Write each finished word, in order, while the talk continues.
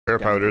Bear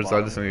powders.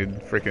 I just need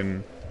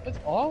freaking That's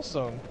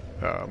awesome.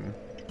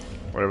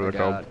 whatever they're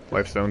called,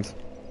 life stones,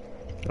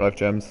 life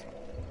gems.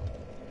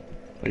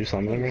 Are you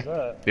summoning me?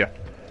 Yeah.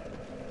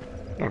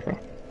 Okay.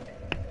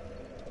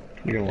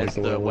 You're gonna like Is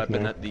the way I the look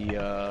weapon now. that the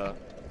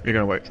You're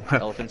gonna wait.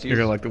 elephants use? You're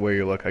gonna like the way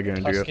you look. I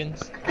guarantee it.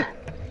 Huskins.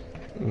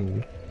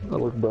 I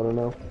look better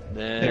now.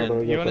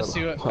 Then You want to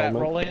see what Fat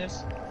Rolling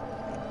is?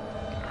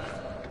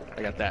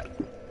 I got that.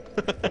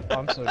 Oh,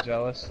 I'm so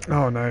jealous.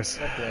 Oh, nice.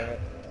 God damn it.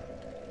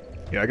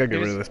 Yeah, I gotta get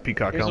rid of this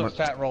peacock Here's helmet.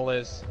 what Fat Roll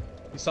is.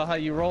 You saw how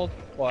you rolled?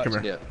 Watch.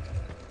 Come here.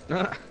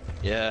 Yeah.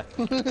 Yeah.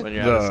 When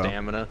you're out of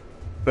stamina.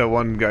 That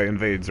one guy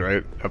invades,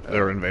 right? Up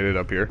there, invaded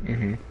up here.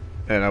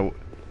 And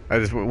I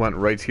just went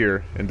right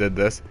here and did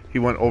this. He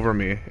went over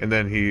me, and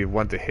then he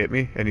went to hit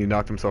me, and he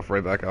knocked himself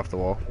right back off the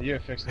wall. You're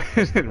fixing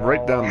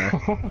Right down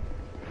there.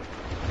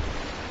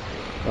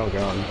 Oh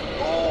god.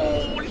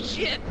 Oh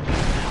shit!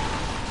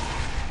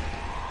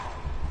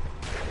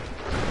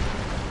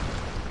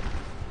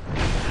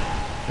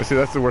 You see,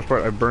 that's the worst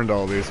part. I burned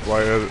all these.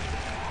 Why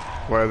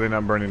are they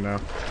not burning now?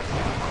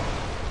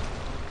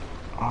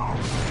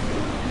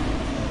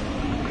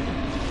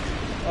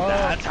 Oh,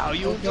 That's how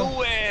you do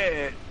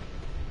it!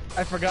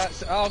 I forgot.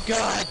 Oh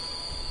god.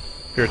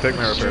 Here, take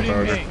my repair Shooting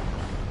powder. me.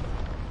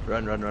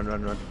 Run, run, run,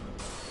 run, run.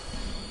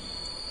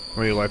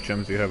 How many life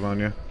gems do you have on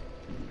you?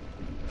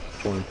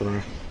 23.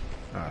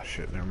 Ah,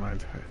 shit, never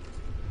mind.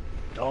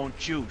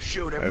 Don't you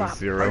shoot I him have up.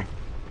 0.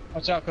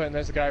 Watch out, Quentin.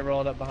 There's a guy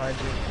rolling up behind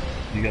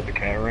you. You got the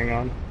cat ring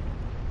on?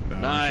 No,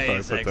 Nice I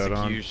should probably put that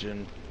on.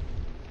 execution.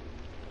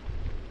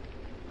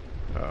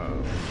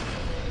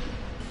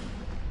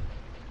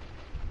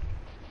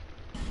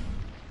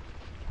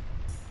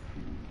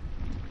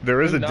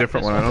 There is Ooh, a knock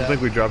different this one. I one don't down.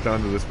 think we dropped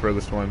down to this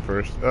furthest one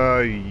first.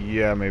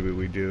 Yeah, maybe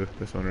we do.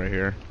 This one right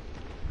here.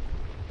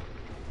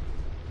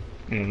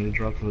 Yeah, you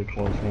dropped to the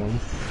close one.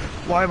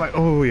 Why am I?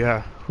 Oh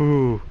yeah.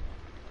 Ooh.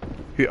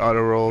 He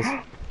auto rolls.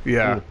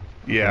 Yeah. Ooh.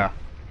 Yeah.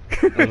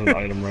 There's an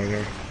item right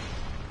here.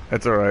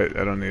 That's all right.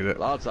 I don't need it.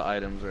 Lots of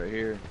items right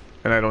here.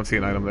 And I don't see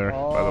an item there.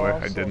 By the way,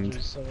 I soldiers,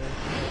 didn't. so-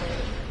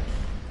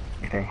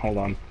 Okay, hold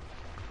on.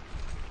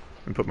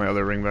 And put my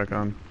other ring back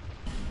on.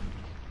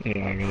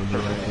 Yeah, I gotta do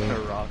that too.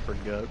 Hurrah for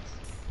guts.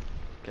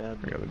 God.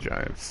 I got the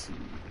giants.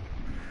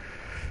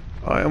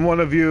 I am one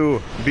of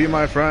you. Be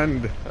my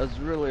friend. I was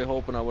really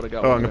hoping I would have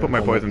got Oh, one I'm gonna put my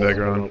there. poison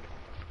dagger on.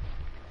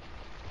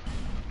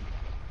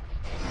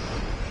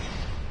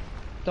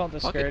 Don't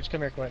discourage.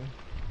 Come here, Quentin.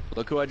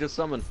 Look who I just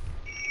summoned.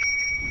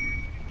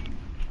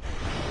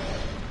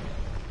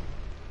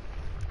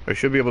 I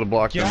should be able to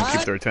block them and keep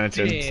God their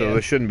attention, so damn.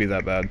 this shouldn't be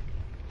that bad.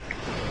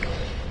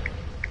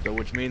 So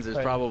which means there's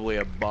Right. probably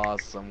a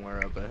boss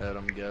somewhere up ahead,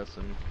 I'm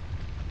guessing.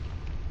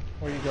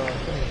 Where you going?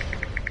 Come here.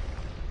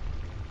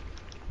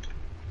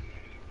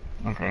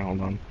 Okay,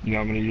 hold on. You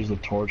want me to use the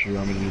torch or you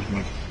want me to use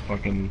my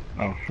fucking...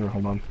 Oh, sure,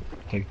 hold on.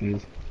 Take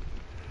these.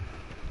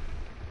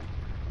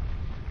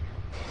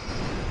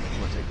 I'm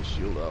gonna take the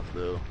shield off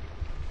though.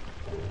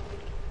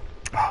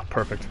 Ah,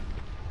 perfect.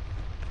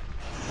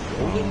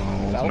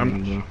 Oh,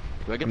 Falcon? do?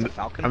 Do I get the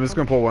falcon? I'm just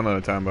gonna pull one at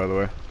a time, by the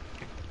way.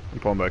 I'm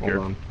pulling back Hold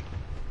here. on.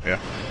 Yeah.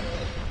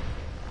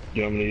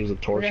 You want me to use a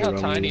torch Look or how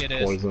you want me tiny to it use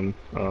is. poison?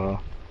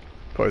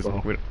 Poison.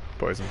 Oh.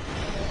 Poison.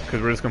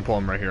 Because we're just gonna pull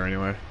them right here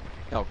anyway.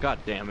 Oh god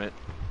damn it.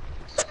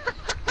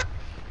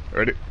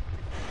 Ready?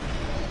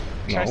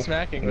 Try No.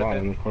 smacking Come with on, it.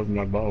 I'm holding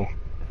my bow.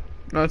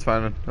 No, it's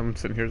fine. I'm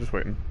sitting here just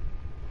waiting.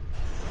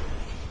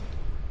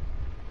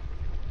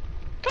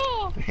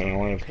 Okay, I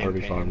only have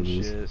 35 of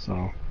these, shit.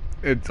 so...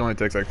 It only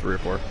takes like 3 or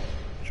 4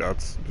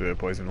 shots to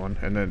poison one,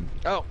 and then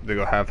Oh! they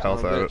go half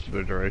health Son of a out bitch. of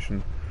their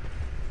duration.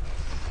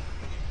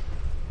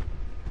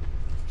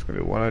 Just gonna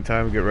do one at a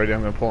time. Get ready.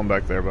 I'm gonna pull them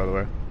back there, by the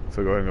way.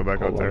 So go ahead and go back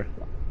Hold out on. there.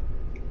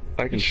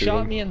 I can You shoot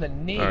shot him. me in the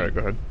knee. All right,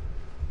 go ahead.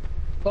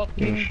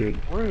 Fucking Yeah, shoot.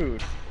 rude.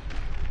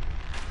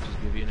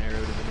 Just give you an arrow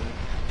to the knee.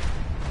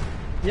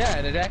 Yeah,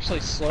 and it actually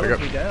slowed got-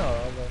 me down.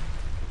 I was like,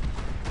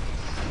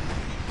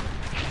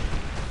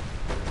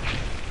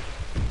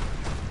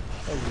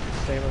 oh,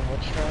 you Salem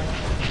witch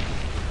trial?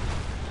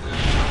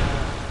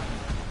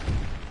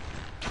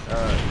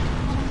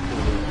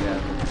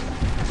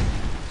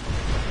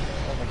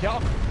 Oh my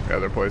god. Yeah,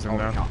 they're poisoned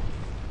now.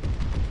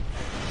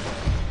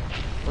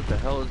 What the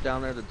hell is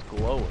down there that's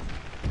glowing?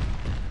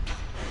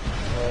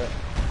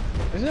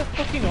 Isn't that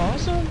fucking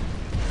awesome?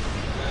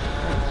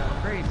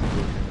 It's crazy.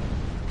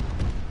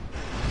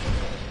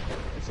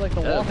 It's like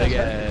the That wall big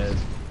has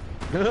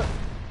ass.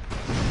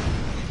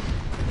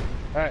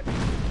 Alright.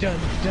 Dun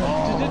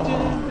dun dun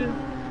dun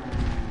dun.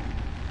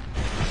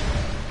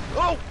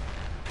 Oh!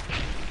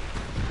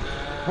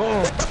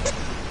 Oh!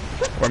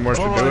 One more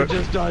should Oh, do I it.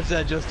 just dodged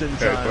that just in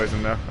Okay, time.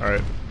 poison now. All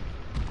right.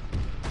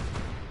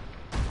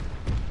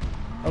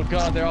 Oh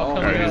god, they're all Oh,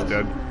 All coming right, he's out.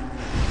 dead.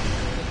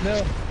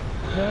 No.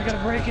 No, I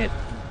gotta break it.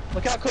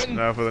 Look out, Quentin.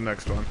 Now for the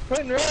next one.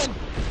 Quentin, run!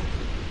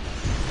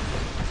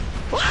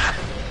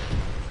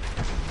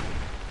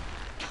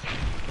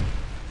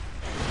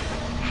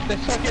 They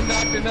fucking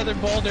knocked another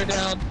boulder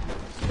down.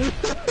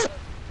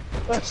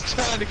 was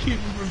trying to keep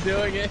him from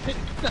doing it.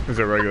 These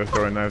are regular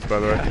throwing knives, by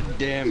the way. God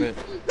damn it.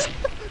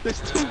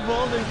 There's 2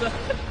 boulders up.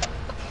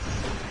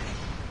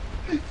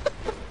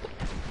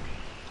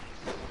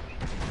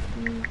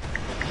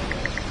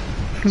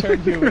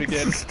 Turn human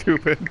again. This is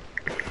stupid.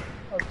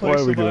 I'll Why place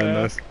are we my, doing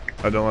this?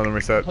 I don't let him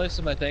reset.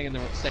 Placing my thing in the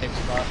same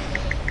spot.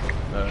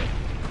 Alright.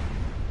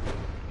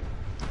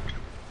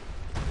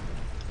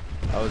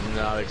 I was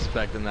not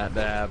expecting that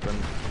to happen.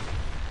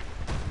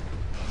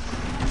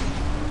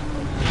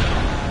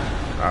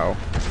 Ow.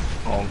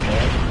 Okay.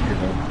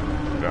 Good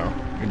night. No.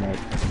 Good night.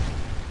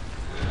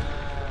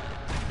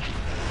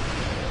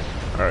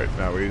 Alright,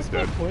 now he's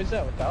dead. What is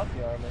that without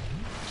the armor?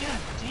 God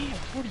damn,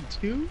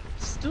 42?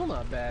 Still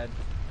not bad.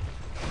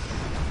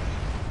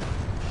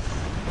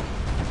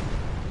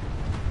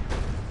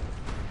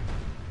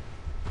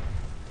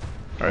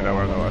 Alright, now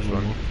we're on the last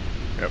one.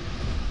 Yep.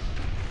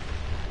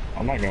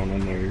 I'm not going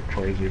in there. You're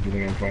crazy if you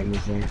think I'm fighting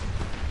this thing.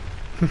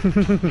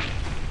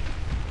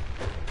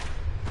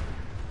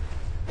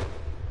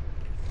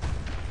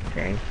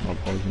 Okay, not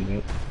poisoned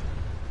yet.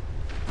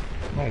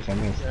 Nice, I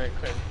missed. Alright,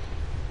 Quinn.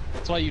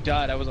 That's why you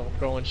died. I wasn't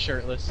going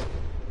shirtless.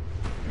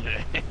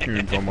 You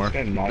need one more. This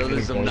guy not Those are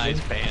getting some poisoned?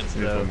 nice pants,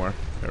 You need though. one more.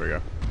 There we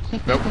go.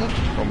 Nope.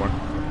 One more.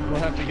 We'll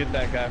have to get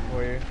that guy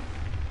for you.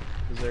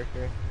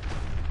 Berserker.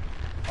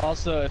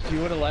 Also, if you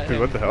would have let Dude,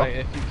 him, what the hell? like,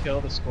 if you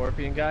kill the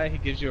scorpion guy, he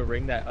gives you a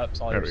ring that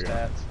ups all There your we go.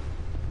 stats.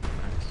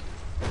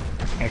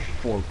 I have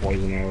 4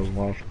 poison arrows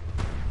left.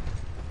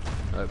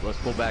 Alright, let's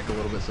pull back a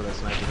little bit so that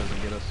sniper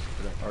doesn't get us.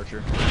 Or that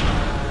archer.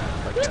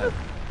 Like that.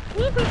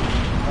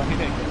 Oh, he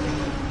didn't get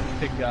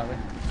me. Pig got me.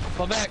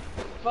 Fall back!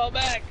 Fall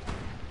back!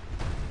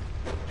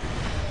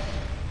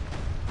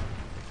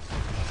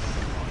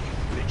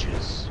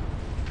 Bitches.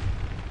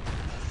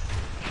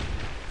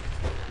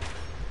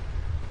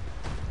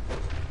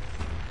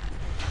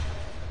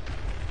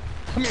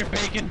 Come here,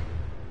 bacon!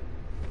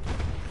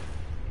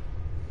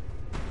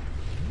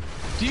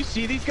 Do you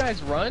see these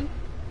guys run?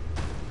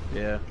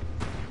 Yeah.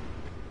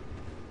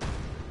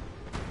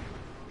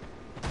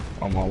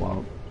 I'm all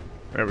out.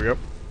 There we go.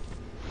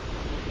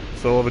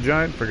 Soul of a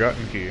Giant,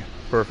 Forgotten Key.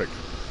 Perfect.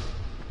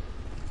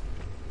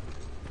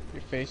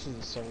 Your face is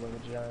the soul of a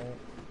giant.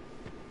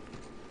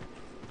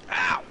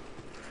 Ow!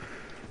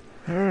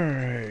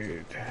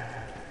 Alright.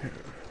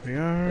 We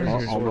are. There's Oh,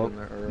 a hold sword up. in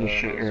there, or, This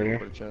shit no, right here.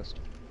 for the chest.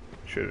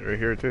 Shit, right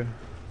here too.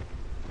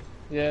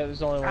 Yeah,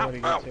 there's only one way to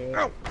get to it.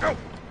 Ow!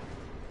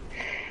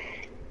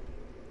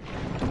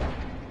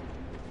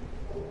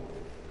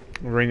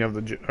 Ring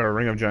of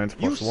Giants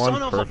You plus 1.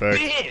 son of a Perfect.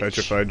 bitch!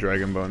 Petrified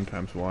Dragon Bone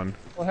times 1.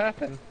 What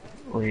happened?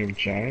 Ring of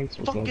Giants?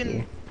 What's that do?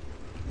 Fucking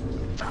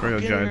Ring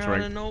of Fucking Giants out of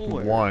rank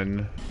nowhere.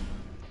 1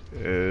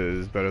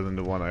 is better than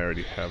the one I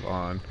already have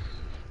on.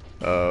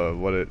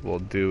 What it will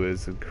do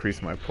is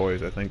increase my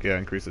poise. I think, yeah,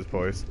 increases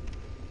poise.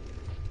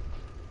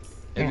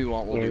 If you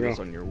want, we'll There do you this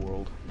go. on your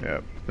world.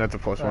 Yeah, that's a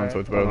plus 1, Alright. so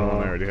it's better than the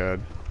one I already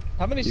had.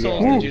 How many You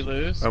souls got- did you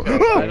lose? Oh.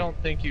 'Cause I don't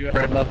think you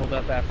ever leveled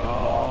up after the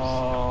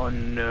boss. Oh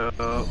no.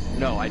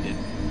 No, I didn't.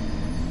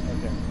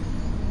 Okay.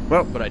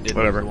 Well, But I did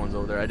whatever. lose the ones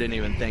over there. I didn't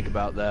even think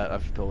about that. I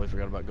totally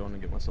forgot about going to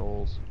get my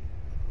souls.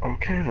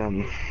 Okay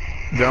then.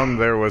 Down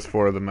there was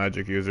for the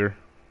magic user.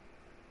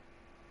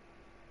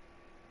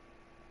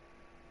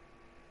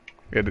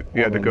 You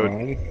had to go.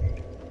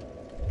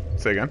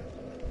 Say again?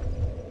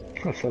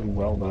 I said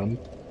well done.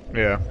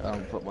 Yeah. I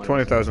don't put mine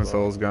 20,000 as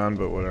well. souls gone,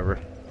 but whatever.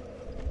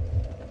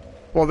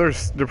 Well, they're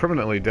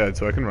permanently dead,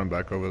 so I can run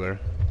back over there.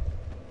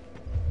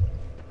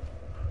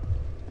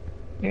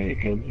 Yeah, you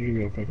could. You can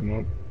go pick them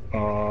up.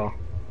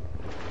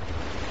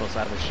 Plus,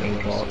 I have a shit Thank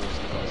of God. souls.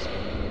 plus,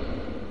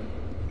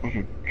 We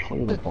could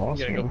clear the boss.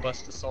 You gotta go now.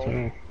 bust the soul.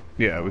 Yeah.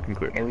 Yeah, we can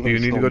clear. Do you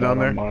Everything's need to still go down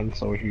dead on there? mine,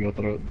 so we can go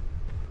through it.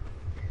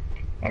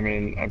 I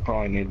mean, I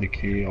probably need the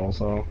key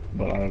also,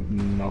 but I have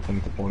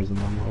nothing to poison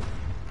them with.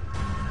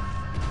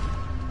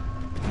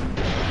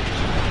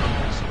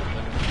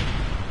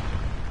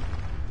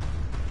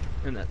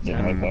 And that's Yeah,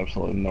 I have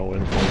absolutely no way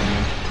to poison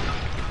them.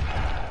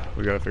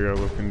 We gotta figure out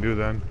what we can do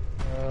then.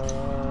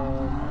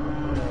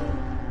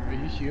 Are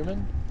you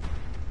human?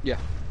 Yeah.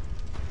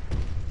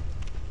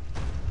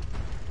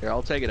 Here,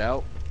 I'll take it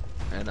out,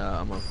 and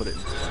I'm gonna put it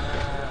in.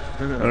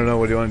 I don't know,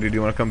 what do you want to do? Do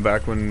you want to come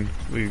back when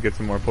we get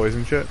some more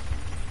poison shit?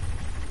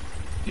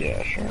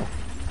 Yeah, sure.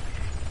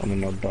 I'm in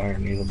no dire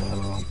need of that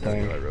I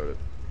thing. wrote it.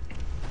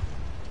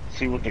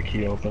 See what the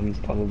key opens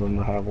other than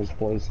the Havel's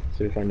place.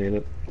 See if I need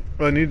it.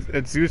 Well,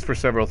 it's used for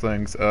several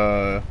things.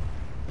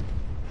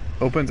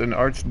 Opens an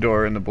arched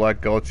door in the Black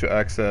Gulch to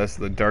access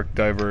the Dark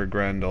Diver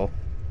Grandel.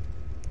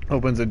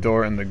 Opens a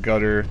door in the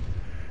gutter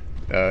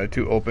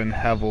to open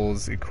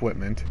Havel's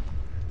equipment.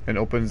 And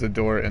opens a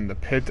door in the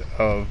pit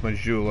of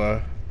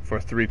Majula for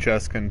 3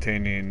 chests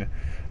containing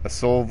a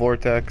soul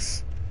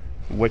vortex,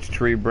 witch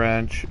tree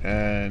branch,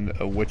 and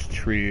a witch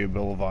tree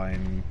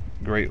bovine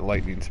great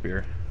lightning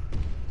spear.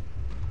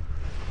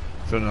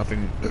 So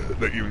nothing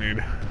that you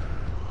need.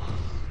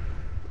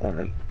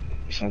 Alright.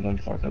 So then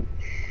fuck it.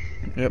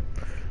 Yep.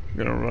 I'm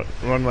gonna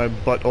run my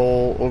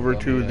butthole over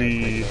to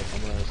the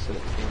I'm gonna sit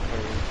at the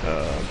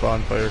campfire.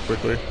 bonfire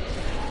quickly.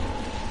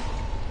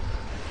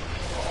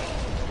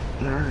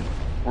 Alright,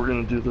 we're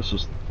gonna do this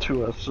with 2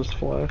 Estus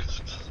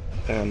flasks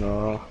and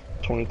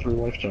 23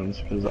 life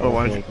gems because I Oh,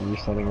 why don't don't feel like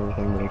resetting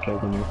everything that I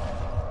killed in here.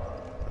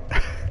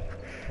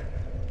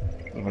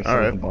 If I set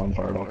Alright. the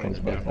bonfire, it all comes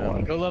back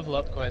alive. Go level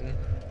up, Quentin.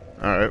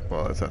 Alright,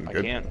 well that sounds I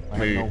good. can't. I Let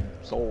me have no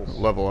souls.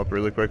 level up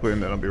really quickly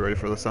and then I'll be ready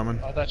for the summon.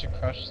 I thought you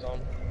crushed some.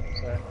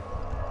 Sorry.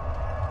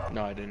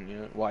 No, I didn't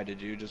yet. Why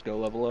did you just go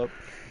level up?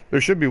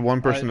 There should be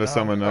one person to I'm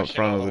summon out crushing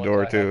front all of the the door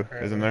ones I have too,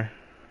 currently. isn't there?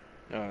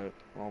 Alright,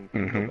 I'll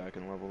Mhm. go back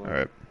and level up.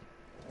 Alright.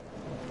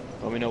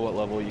 Let me know what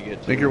level you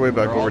get to. Make your way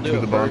back Or I'll over do to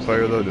it the first,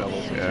 bonfire then though, you can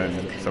level since you're ahead of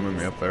and me. summon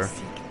me up there.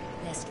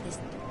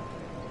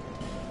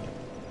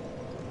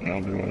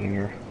 I'll be waiting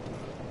here.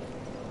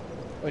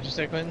 What'd you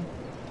say, Quentin?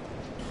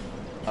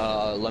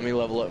 Let me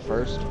level up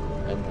first,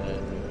 and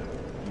then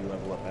you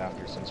level up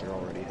after since you're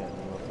already ahead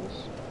in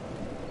levels.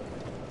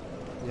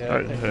 Yeah.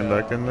 Alright, heading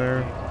back in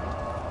there.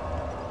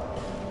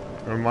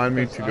 Remind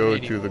me to I'm go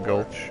 84. to the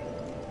gulch.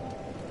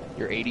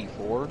 You're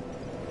 84?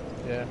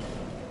 Yeah.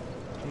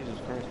 Jesus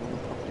Christ, when the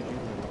fuck did you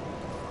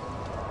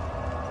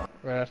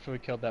Right after we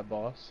killed that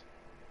boss.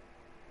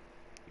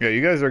 Yeah,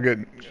 you guys are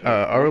good.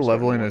 Our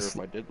leveling is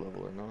if I did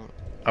level or not.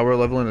 our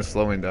leveling is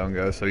slowing down,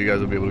 guys. So you guys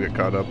will be able to get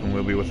caught up, and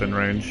we'll be within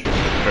range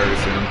very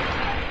soon.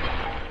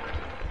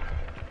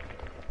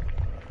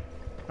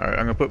 All right,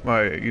 I'm gonna put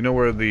my. You know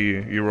where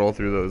you roll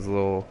through those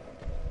little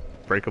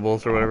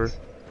breakables or whatever?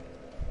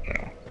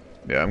 Yeah.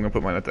 Yeah, I'm gonna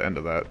put mine at the end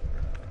of that.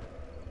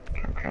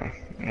 Okay.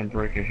 I'm gonna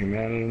break a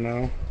humanity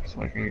now,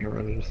 so I can get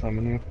ready to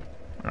summon you.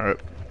 All right.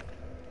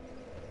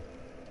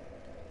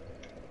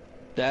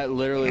 That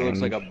literally looks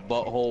like a And-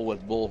 butthole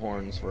with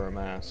bullhorns for a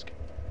mask.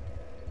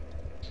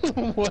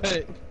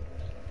 What?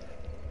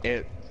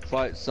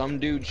 Some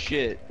dude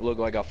shit looked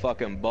like a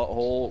fucking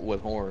butthole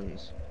with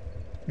horns.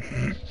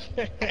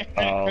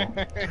 Oh,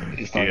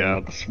 he's talking Yeah.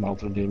 about the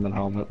smelter demon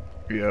helmet.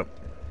 Yep.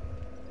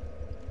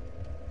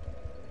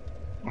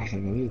 I was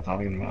like, what are you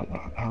talking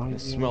about? Oh, A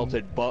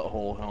smelted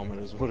butthole helmet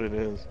is what it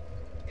is.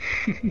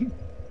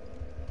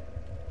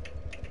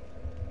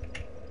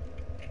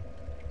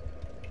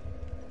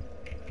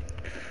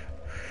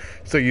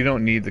 So you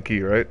don't need the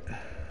key, right?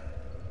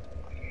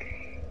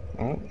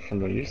 Well,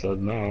 from what you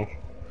said, no.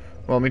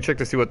 Well, let me check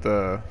to see what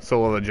the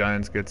Soul of the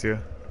Giants gets you.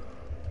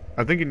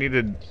 I think you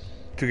needed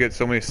to get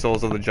so many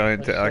Souls of the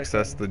Giant to Let's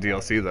check access the on-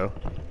 DLC, though.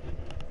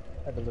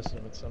 I had to listen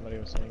to what somebody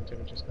was saying to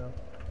me just now.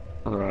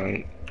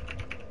 Right.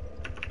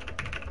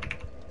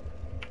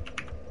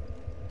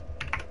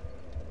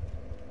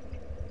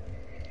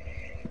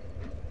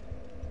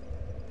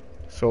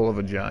 Soul of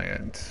a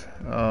Giant.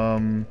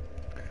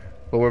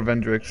 Lower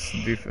Vendrick's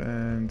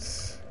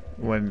defense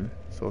when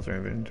souls are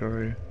in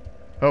inventory.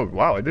 Oh,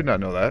 wow, I did not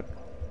know that.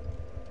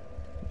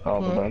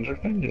 Oh, the What? Avenger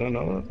thing? You don't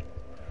know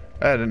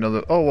I didn't know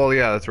that. Oh, well,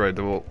 yeah, that's right.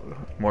 The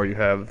more you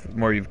have,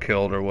 more you've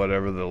killed or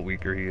whatever, the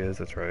weaker he is.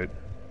 That's right.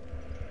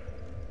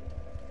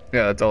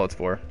 Yeah, that's all it's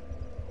for.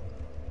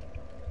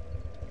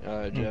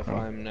 Jeff, Okay.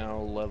 I'm now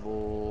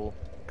level...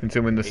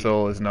 Consuming the 80.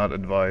 soul is not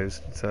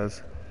advised, it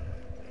says.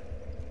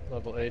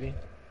 Level 80.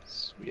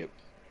 Yep.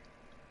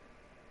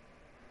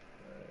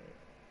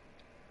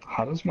 that?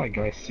 How does my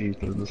guy see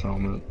through this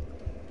helmet?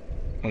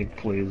 Like,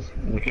 please,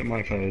 look at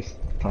my face.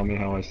 Tell me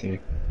how I see.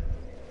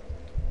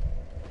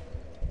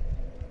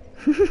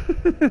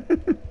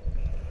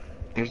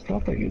 There's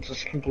nothing, it's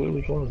just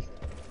completely closed.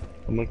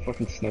 I'm like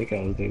fucking Snake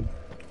Eyes, dude.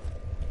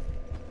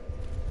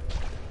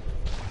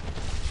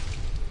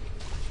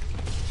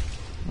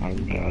 Oh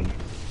god.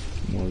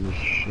 More of this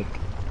shit.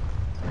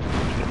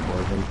 Shit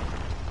working.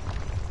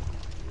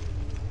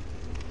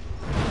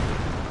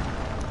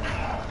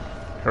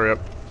 Hurry up.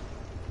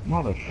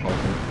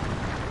 Motherfucker.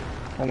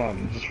 Hold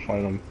on, just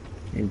fight him.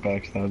 You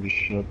backstab his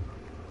shit.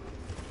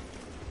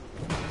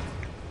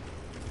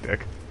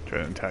 Dick.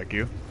 Trying to attack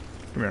you.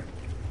 Come here.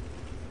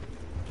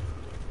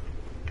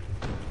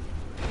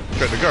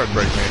 Tried to guard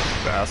break me,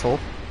 the asshole.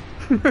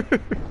 Good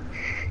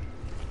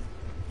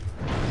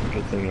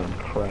thing I'm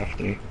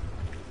crafty.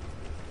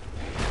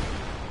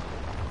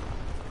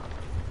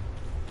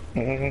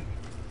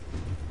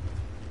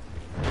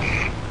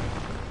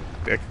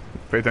 Dick.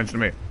 Pay attention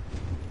to me.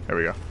 There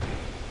we go.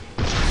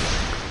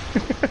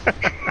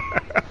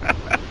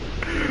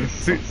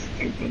 See,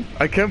 Stupid.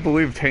 I can't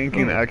believe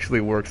tanking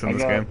actually works in I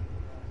this got- game.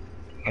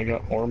 I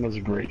got Orma's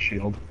Great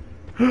Shield.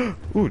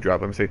 Ooh,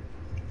 drop, let me see.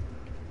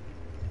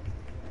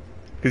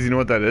 Because you know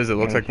what that is? It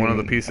looks like one of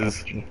the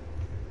pieces.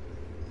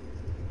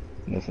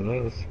 Yes, it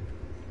is.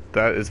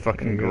 That is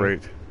fucking There you go.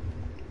 great.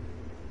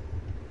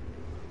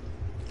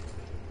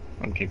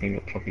 I'm keeping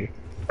it. Fuck you.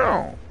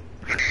 Oh.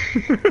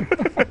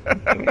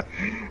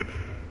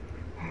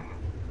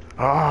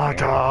 Ah,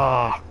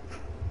 da.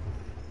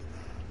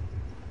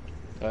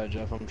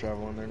 Jeff, I'm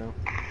traveling there now.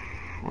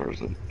 Where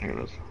is it? Here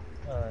it is.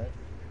 Alright.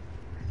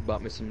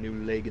 Bought me some new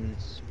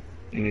leggings.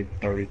 You need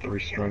 33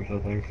 strength, I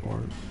think, for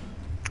it.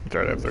 It's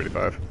alright, I have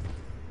 35.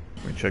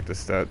 Let me check the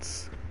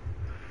stats.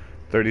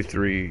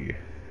 33.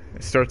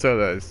 It starts out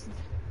as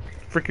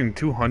freaking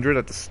 200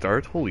 at the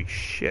start? Holy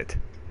shit.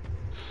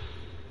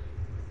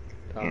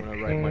 I'm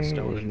gonna write my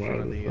stone in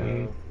front of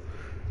the,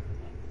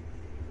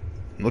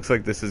 Looks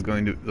like this is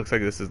going to. Looks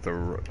like this is the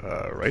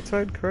right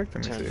side, correct?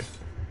 Let me 10. see.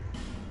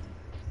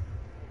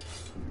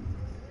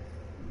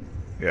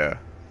 Yeah,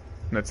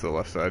 that's the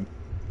left side.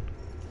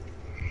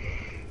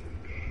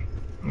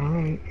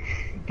 Alright.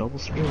 Double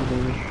spear,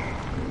 baby.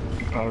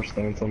 Power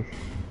stance him.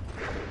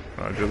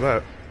 Roger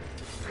that.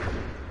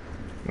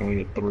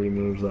 Only get 3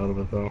 moves out of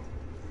it, though.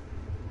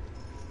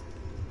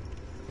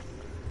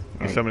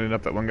 You summoning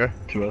up that one guy?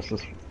 2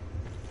 S's.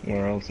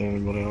 Where else?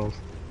 Anybody else?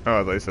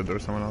 Oh, I thought you said there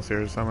was someone else here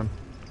to summon.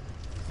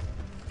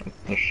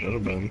 There should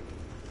have been.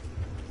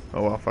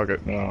 Oh well, fuck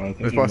it. No, I think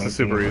This he boss might is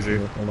super be easy.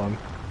 here. Hold on.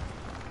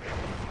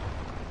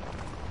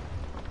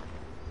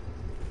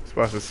 This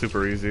boss is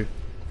super easy.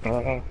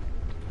 You're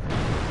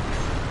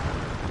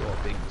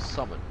being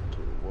summoned to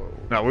the world.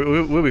 No,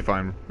 we'll be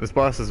fine. This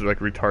boss is like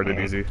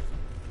retarded easy.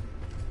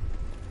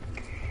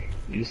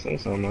 You say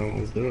so, man.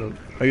 Let's do it.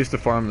 I used to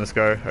farm this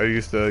guy. I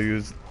used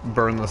to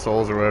burn the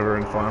souls or whatever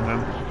and farm him.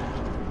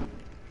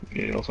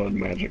 Yeah, you also had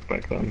magic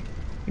back then.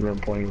 You were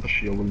playing with a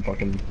shield and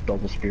fucking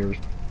double spears.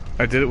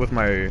 I did it with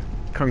my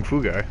Kung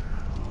Fu guy.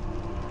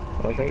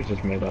 I like how he's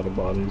just made out of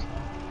bodies.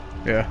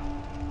 Yeah.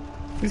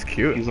 He's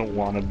cute. He's a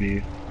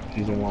wannabe.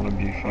 He's a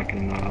wannabe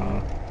fucking,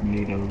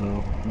 Nito,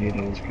 though.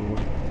 Nito is cool.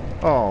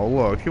 Oh,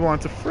 look, he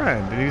wants a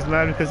friend, and he's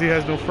mad because he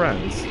has no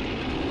friends.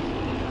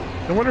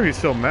 No wonder he's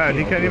so mad,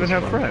 he Yeah, can't even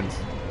that's have fine. friends.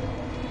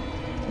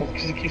 Well,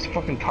 because he keeps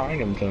fucking tying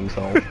him to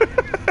himself.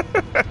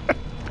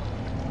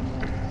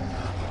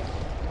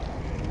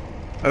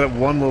 And that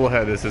one little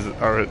head is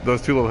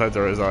those 2 little heads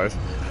are his eyes.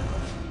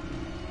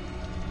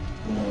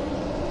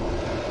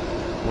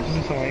 What is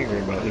he so angry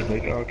about? He's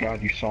like, oh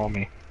god, you saw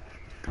me.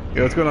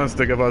 Yeah, what's going on,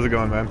 Stick Up? How's it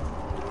going, man?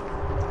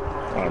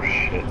 Oh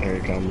shit, there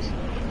he comes.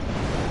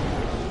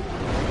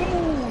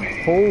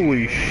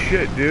 Holy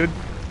shit, dude.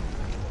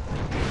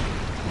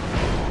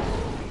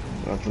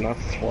 That's enough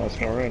flask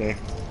already.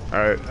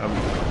 Alright,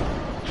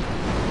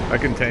 I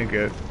can tank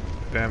it.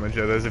 Damage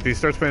it is. If he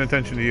starts paying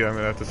attention to you, I'm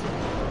gonna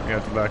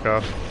have to back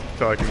off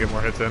so I can get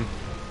more hits in.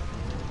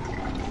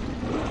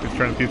 He's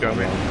trying to puke on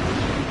me.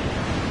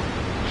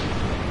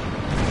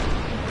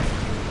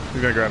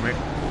 He's gonna grab me.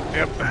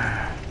 Yep.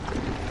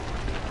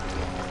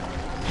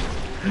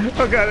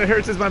 Oh god, it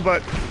hurts as my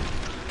butt.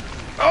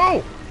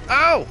 Oh!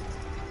 Ow!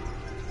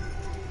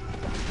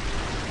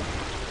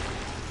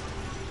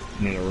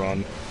 Need to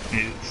run.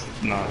 He's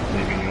not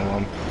leaving you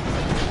alone.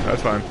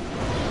 That's fine.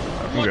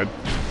 I'm good.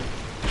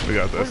 We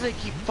got Where do this. they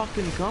keep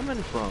fucking coming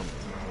from?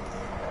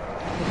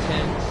 The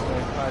tents,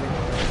 they're fighting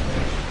over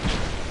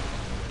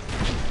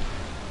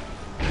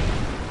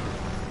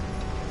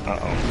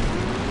Uh-oh.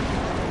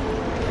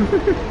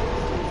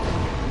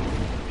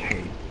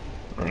 Hey,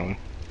 really?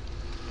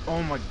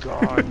 Oh my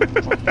god.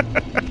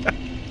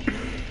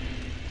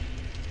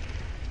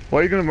 Why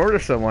are you gonna murder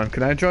someone?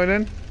 Can I join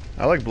in?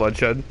 I like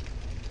bloodshed.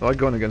 I like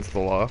going against the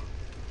law.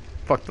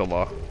 Fuck the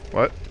law.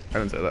 What? I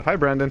didn't say that. Hi,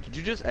 Brandon. Did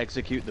you just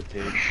execute the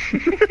pig?